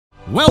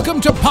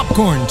Welcome to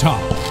Popcorn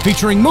Talk,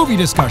 featuring movie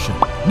discussion,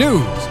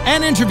 news,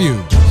 and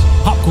interviews.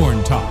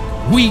 Popcorn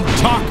Talk, we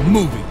talk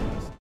movies.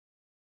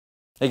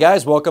 Hey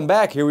guys, welcome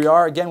back. Here we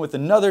are again with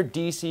another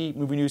DC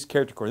Movie News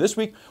Character Core. This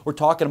week, we're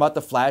talking about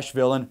the Flash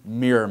villain,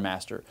 Mirror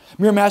Master.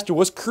 Mirror Master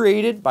was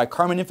created by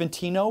Carmen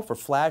Infantino for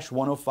Flash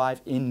 105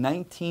 in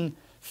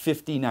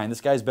 1959. This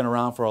guy's been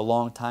around for a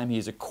long time. He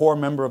is a core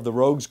member of the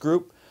Rogues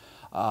group.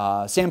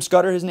 Sam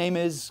Scudder, his name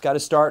is, got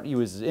his start. He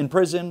was in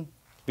prison,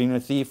 being a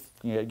thief,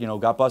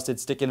 got busted,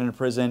 sticking in a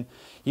prison.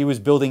 He was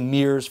building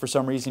mirrors for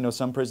some reason.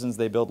 Some prisons,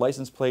 they build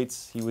license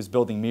plates. He was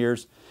building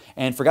mirrors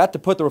and forgot to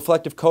put the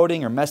reflective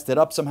coating or messed it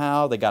up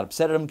somehow. They got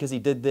upset at him because he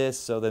did this,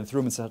 so then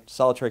threw him in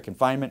solitary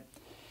confinement.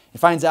 He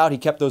finds out he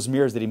kept those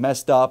mirrors that he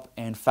messed up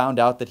and found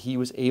out that he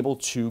was able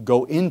to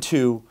go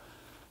into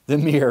the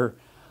mirror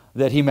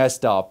that he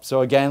messed up.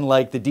 So again,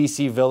 like the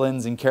DC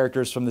villains and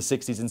characters from the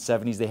 60s and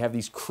 70s, they have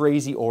these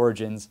crazy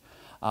origins.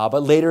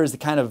 But later, as the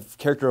kind of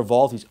character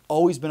evolved, he's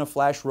always been a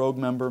Flash Rogue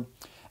member.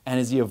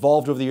 And as he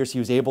evolved over the years, he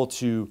was able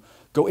to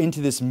go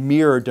into this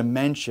mirror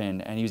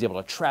dimension, and he was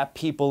able to trap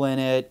people in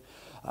it.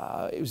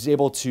 He was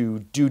able to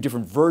do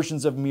different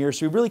versions of mirrors.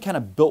 So he really kind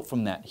of built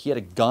from that. He had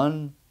a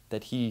gun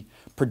that he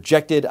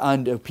projected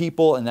onto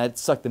people, and that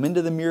sucked them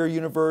into the mirror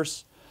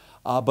universe.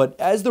 But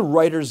as the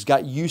writers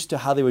got used to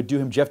how they would do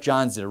him, Jeff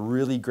Johns did a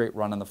really great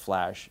run on The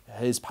Flash.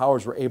 His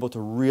powers were able to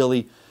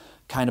really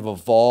kind of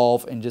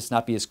evolve and just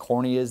not be as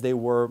corny as they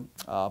were.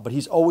 But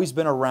he's always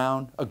been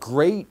around. A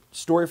great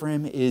story for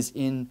him is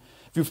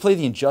if you've played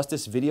the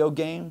Injustice video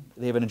game,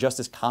 they have an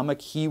Injustice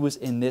comic. He was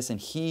in this, and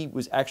he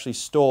was actually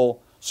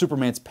stole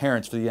Superman's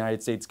parents for the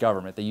United States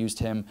government. They used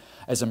him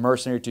as a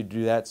mercenary to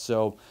do that.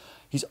 So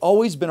he's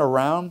always been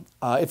around.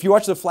 If you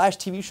watch the Flash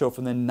TV show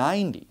from the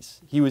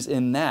 90s, he was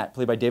in that,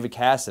 played by David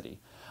Cassidy.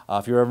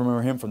 If you ever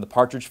remember him from the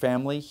Partridge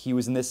Family, he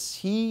was in this.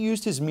 He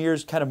used his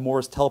mirrors kind of more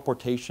as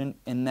teleportation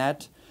in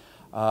that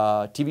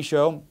TV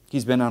show.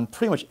 He's been on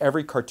pretty much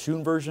every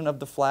cartoon version of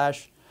The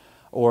Flash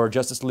or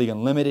Justice League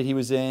Unlimited he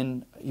was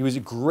in. He was a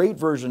great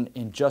version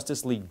in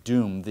Justice League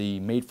Doom, the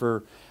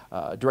made-for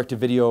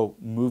direct-to-video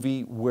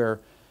movie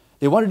where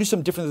they wanted to do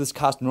something different with this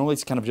costume. Normally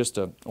it's kind of just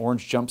an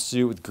orange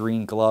jumpsuit with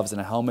green gloves and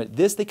a helmet.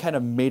 This, they kind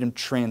of made him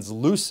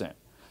translucent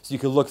so you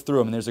could look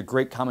through him, and there's a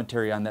great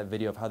commentary on that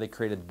video of how they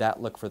created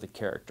that look for the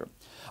character.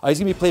 He's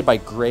going to be played by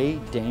Gray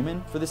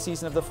Damon for this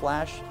season of The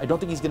Flash. I don't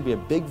think he's going to be a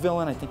big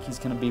villain. I think he's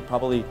going to be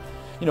probably,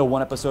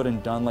 one episode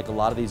and done like a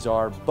lot of these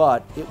are,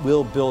 but it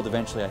will build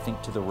eventually, I think,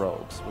 to the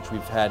Rogues, which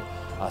we've had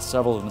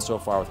several of them so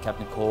far with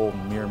Captain Cold,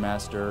 Mirror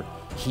Master,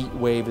 Heat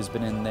Wave has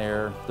been in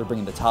there. They're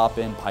bringing the Top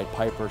in, Pied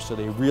Piper, so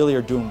they really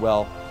are doing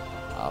well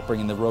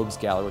bringing the Rogues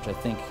Gallery, which I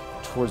think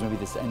towards maybe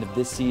the end of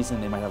this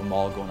season, they might have them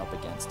all going up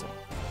against him.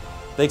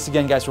 Thanks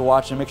again, guys, for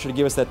watching. Make sure to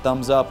give us that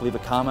thumbs up, leave a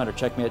comment, or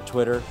check me at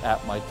Twitter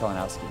at Mike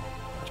Kalinowski.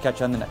 I'll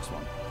catch you on the next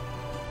one.